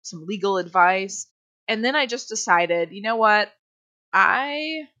some legal advice. And then I just decided, you know what?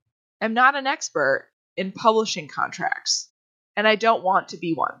 I am not an expert in publishing contracts, and I don't want to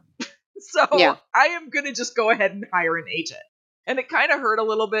be one. So I am going to just go ahead and hire an agent. And it kind of hurt a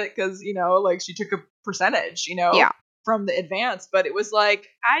little bit because, she took a percentage, from the advance, but it was I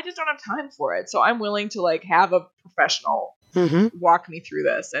just don't have time for it. So I'm willing to have a professional walk me through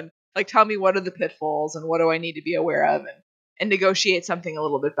this and tell me what are the pitfalls and what do I need to be aware of, and negotiate something a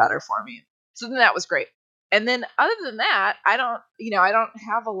little bit better for me. So then that was great. And then other than that, I don't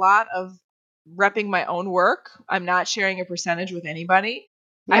have a lot of repping my own work. I'm not sharing a percentage with anybody.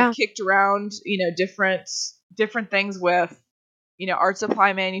 Yeah. I've kicked around, different things with art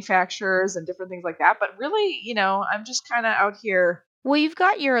supply manufacturers and different things like that. But really, I'm just kind of out here. Well, you've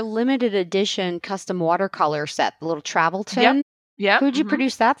got your limited edition custom watercolor set, the little travel tin. Yeah. Who'd you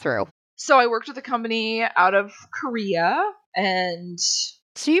produce that through? So I worked with a company out of Korea, and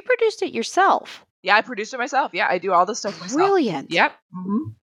so you produced it yourself. Yeah, I produced it myself. Yeah, I do all this stuff myself. Brilliant. Yep.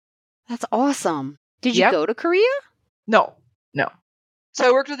 Mm-hmm. That's awesome. Did you go to Korea? No. So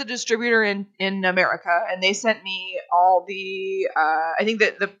I worked with a distributor in America, and they sent me all the, I think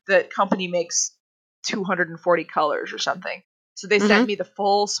that the company makes 240 colors or something. So they sent me the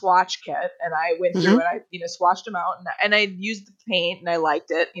full swatch kit, and I went through and I, swatched them out, and I used the paint, and I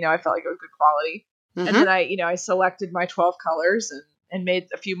liked it. I felt like it was good quality. And then I selected my 12 colors and made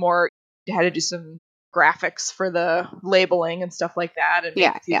a few more. I had to do some graphics for the labeling and stuff like that, and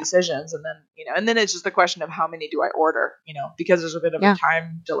make a few decisions, and then it's just the question of how many do I order, because there's a bit of a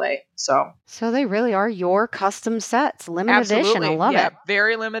time delay. So they really are your custom sets, limited edition. I love it.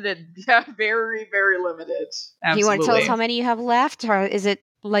 Very limited. Yeah, very, very limited. Absolutely. Do you want to tell us how many you have left, or is it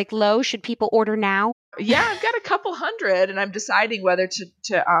low? Should people order now? Yeah, I've got a couple hundred, and I'm deciding whether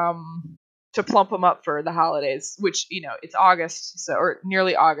to plump them up for the holidays, which, it's August, or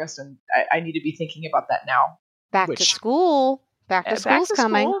nearly August, and I need to be thinking about that now. Back to school. Back to school's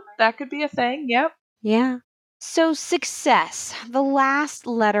coming. School, that could be a thing. Yep. Yeah. So success, the last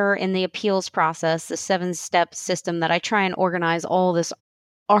letter in the appeals process, the 7-step system that I try and organize all this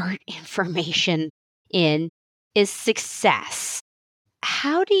art information in, is success.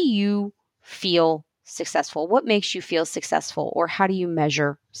 How do you feel successful? What makes you feel successful? Or how do you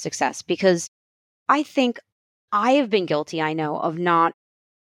measure success? Because I think I have been guilty, I know, of not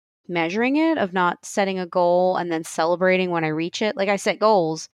measuring it, of not setting a goal and then celebrating when I reach it. Like I set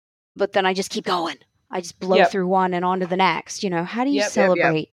goals, but then I just keep going. I just blow Yep. through one and on to the next. How do you Yep.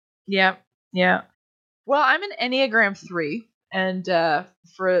 celebrate? Yep. Yeah. Well, I'm an Enneagram 3. And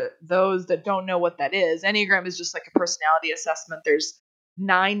for those that don't know what that is, Enneagram is just like a personality assessment. There's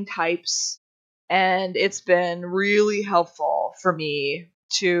 9 types. And it's been really helpful for me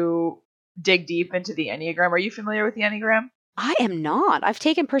to dig deep into the Enneagram. Are you familiar with the Enneagram? I am not. I've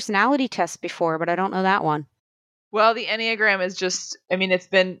taken personality tests before, but I don't know that one. Well, the Enneagram is just, it's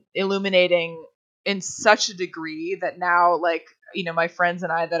been illuminating in such a degree that now, like, my friends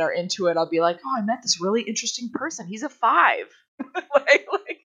and I that are into it, I'll be like, oh, I met this really interesting person. He's a 5.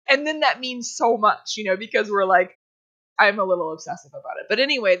 And then that means so much, because we're like, I'm a little obsessive about it. But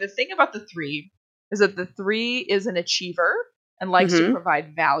anyway, the thing about the 3 is that the 3 is an achiever and likes to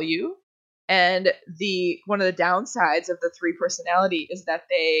provide value. And one of the downsides of the 3 personality is that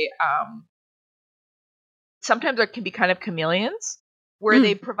they sometimes there can be kind of chameleons where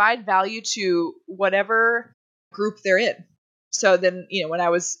they provide value to whatever group they're in. So then, when I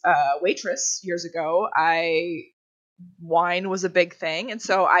was a waitress years ago, wine was a big thing. And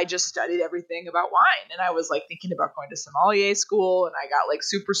so I just studied everything about wine. And I was like thinking about going to sommelier school, and I got like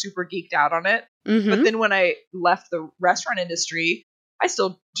super, super geeked out on it. But then when I left the restaurant industry, I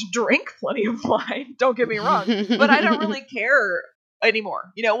still drink plenty of wine. Don't get me wrong, but I don't really care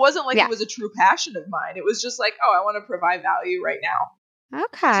anymore. It wasn't like it was a true passion of mine. It was just like, oh, I want to provide value right now.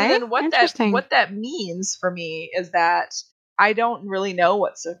 Okay. So then what that means for me is that I don't really know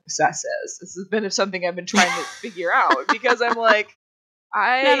what success is. This has been something I've been trying to figure out, because I'm like,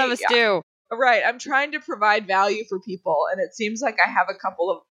 none of us do. Right. I'm trying to provide value for people, and it seems like I have a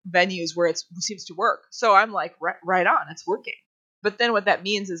couple of venues where it seems to work. So I'm like, right on, it's working. But then what that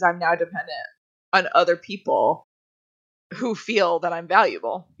means is I'm now dependent on other people who feel that I'm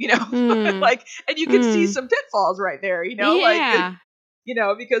valuable, like, and you can see some pitfalls right there,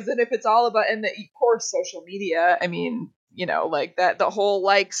 because then if it's all about, and of course, social media, like that, the whole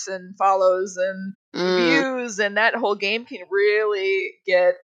likes and follows and views and that whole game can really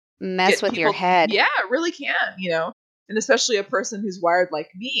mess with your head. Yeah, it really can, and especially a person who's wired like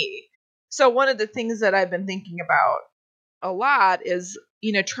me. So one of the things that I've been thinking about a lot is,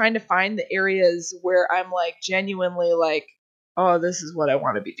 trying to find the areas where I'm like genuinely like, oh, this is what I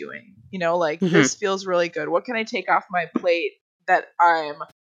want to be doing. This feels really good. What can I take off my plate that I'm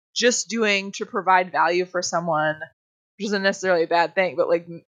just doing to provide value for someone, which isn't necessarily a bad thing, but like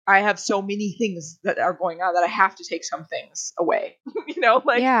I have so many things that are going on that I have to take some things away,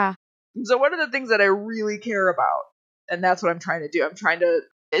 Yeah. So what are the things that I really care about? And that's what I'm trying to do.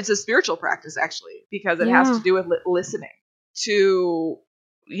 It's a spiritual practice actually, because it has to do with listening to,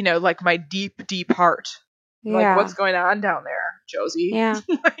 like my deep, deep heart. Like what's going on down there, Josie? Yeah.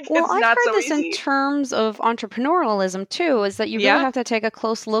 Well, I've heard this in terms of entrepreneurialism too, is that you really have to take a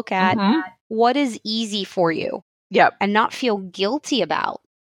close look at what is easy for you. Yep. And not feel guilty about.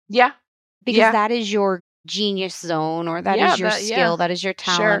 Yeah. Because that is your genius zone, or that is your skill, that is your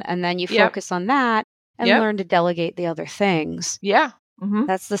talent. And then you focus on that and learn to delegate the other things. Yeah.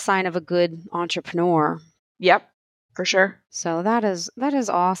 That's the sign of a good entrepreneur. Yep. For sure. So that is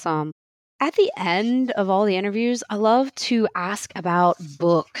awesome. At the end of all the interviews, I love to ask about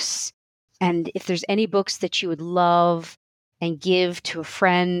books, and if there's any books that you would love and give to a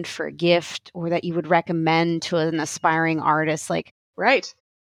friend for a gift, or that you would recommend to an aspiring artist. Right.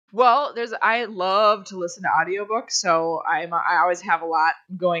 Well, I love to listen to audiobooks, so I always have a lot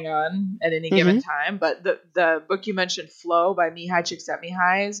going on at any given time. But the book you mentioned, Flow by Mihai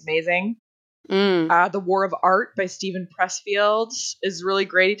Csikszentmihalyi, is amazing. The War of Art by Stephen Pressfield is really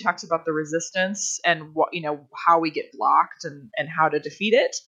great. He talks about the resistance and what, how we get blocked and how to defeat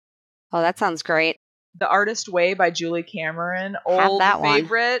it. Oh, that sounds great. The Artist Way by Julie Cameron, old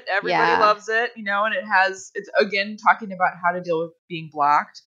favorite. Everybody loves it, and it's again talking about how to deal with being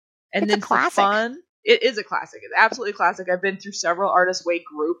blocked. And it's then a classic. For fun, it is a classic. It's absolutely classic. I've been through several Artist Way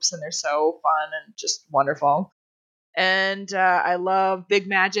groups, and they're so fun and just wonderful. And I love Big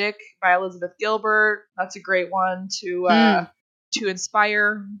Magic by Elizabeth Gilbert. That's a great one to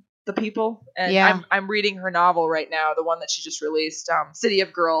inspire the people. And I'm reading her novel right now, the one that she just released, City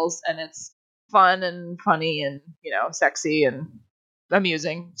of Girls, and it's fun and funny and sexy and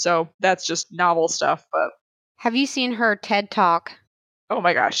amusing. So that's just novel stuff. But have you seen her TED Talk? Oh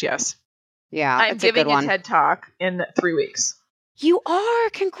my gosh, yes. Yeah, I'm giving a TED Talk in 3 weeks. You are.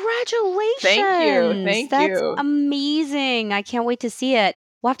 Congratulations. Thank you. That's amazing. I can't wait to see it.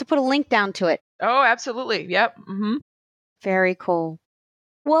 We'll have to put a link down to it. Oh, absolutely. Yep. Mm-hmm. Very cool.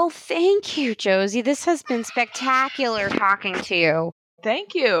 Well, thank you, Josie. This has been spectacular talking to you.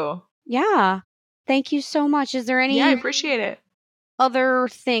 Thank you. Yeah. Thank you so much. Is there Yeah, I any appreciate it. other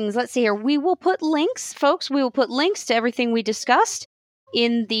things? Let's see here. We will put links, folks. We will put links to everything we discussed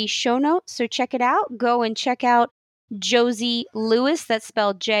in the show notes. So check it out. Go and check out Josie Lewis. That's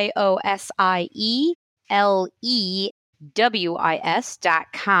spelled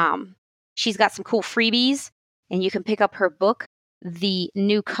JOSIELEWIS.com. She's got some cool freebies, and you can pick up her book, The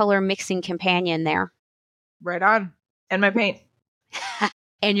New Color Mixing Companion, there. Right on. And my paint.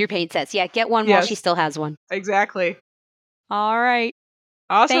 And your paint sets. Yeah, get one while Yes. she still has one. Exactly. All right.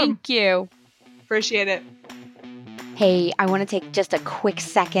 Awesome. Thank you. Appreciate it. Hey, I want to take just a quick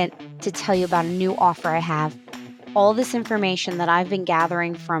second to tell you about a new offer I have. All this information that I've been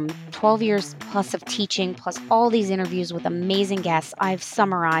gathering from 12 years plus of teaching, plus all these interviews with amazing guests, I've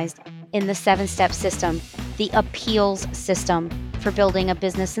summarized in the 7-step system, the appeals system for building a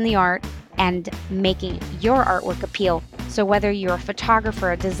business in the art and making your artwork appeal. So whether you're a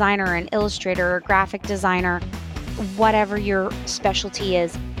photographer, a designer, an illustrator, a graphic designer, whatever your specialty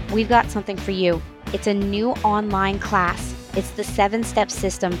is, we've got something for you. It's a new online class. It's the 7-step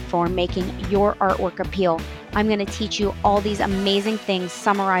system for making your artwork appeal. I'm going to teach you all these amazing things,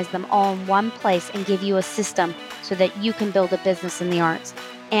 summarize them all in one place, and give you a system so that you can build a business in the arts.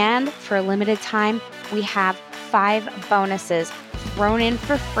 And for a limited time, we have 5 bonuses thrown in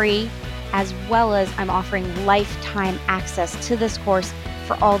for free, as well as I'm offering lifetime access to this course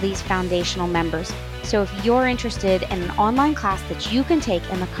for all these foundational members. So if you're interested in an online class that you can take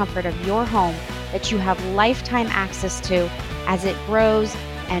in the comfort of your home, that you have lifetime access to as it grows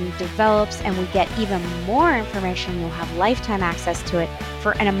and develops and we get even more information, you'll have lifetime access to it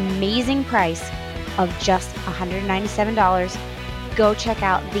for an amazing price of just $197. Go check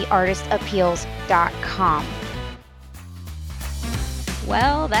out theartistappeals.com.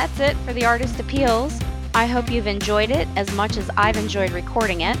 Well, that's it for The Artist Appeals. I hope you've enjoyed it as much as I've enjoyed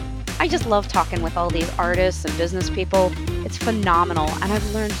recording it. I just love talking with all these artists and business people. It's phenomenal, and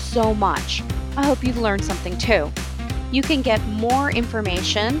I've learned so much. I hope you've learned something too. You can get more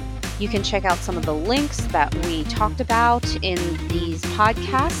information. You can check out some of the links that we talked about in these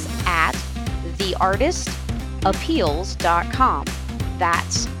podcasts at theartistappeals.com.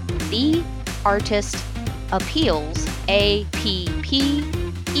 That's theartistappeals,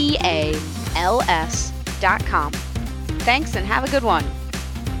 APPEALS.com. Thanks and have a good one.